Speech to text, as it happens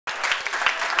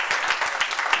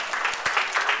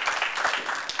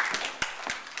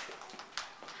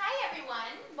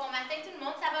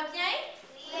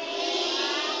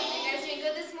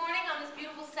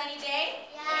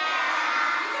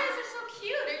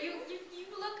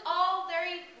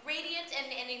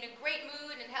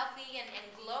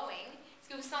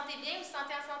sentez bien? Vous vous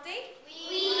sentez en santé?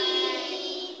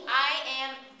 Oui. I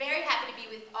am very happy to be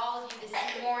with all of you this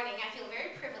morning. I feel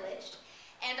very privileged.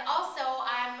 And also,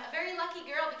 I'm a very lucky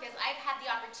girl because I've had the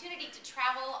opportunity to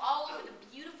travel all over the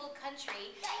beautiful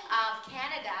country of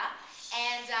Canada.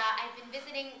 And I've been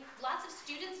visiting lots of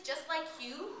students just like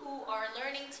you who are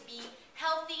learning to be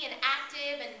healthy and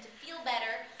active and to feel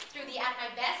better through the At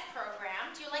My Best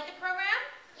program. Do you like the program?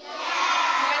 Yeah.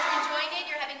 You guys are enjoying it?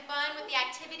 You're having fun with the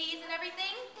activities and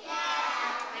everything? Yeah.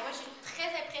 Et moi, je suis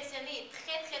très impressionnée et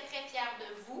très fière de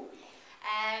vous.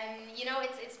 You know,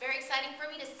 it's very exciting for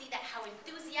me to see that how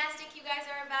enthusiastic you guys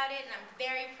are about it, and I'm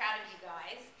very proud of you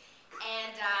guys.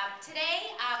 And today,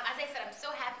 as I said, I'm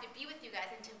so happy to be with you guys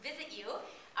and to visit you.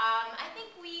 I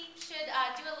think we should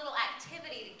do a little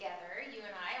activity together, you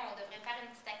and I. On devrait faire une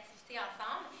petite activité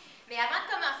ensemble. Mais avant de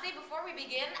commencer, before we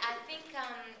begin, I think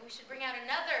we should bring out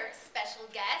another special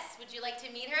guest. Would you like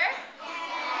to meet her?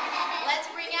 Yeah. Let's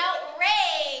bring out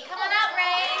Ray. Come on out,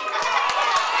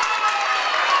 Ray.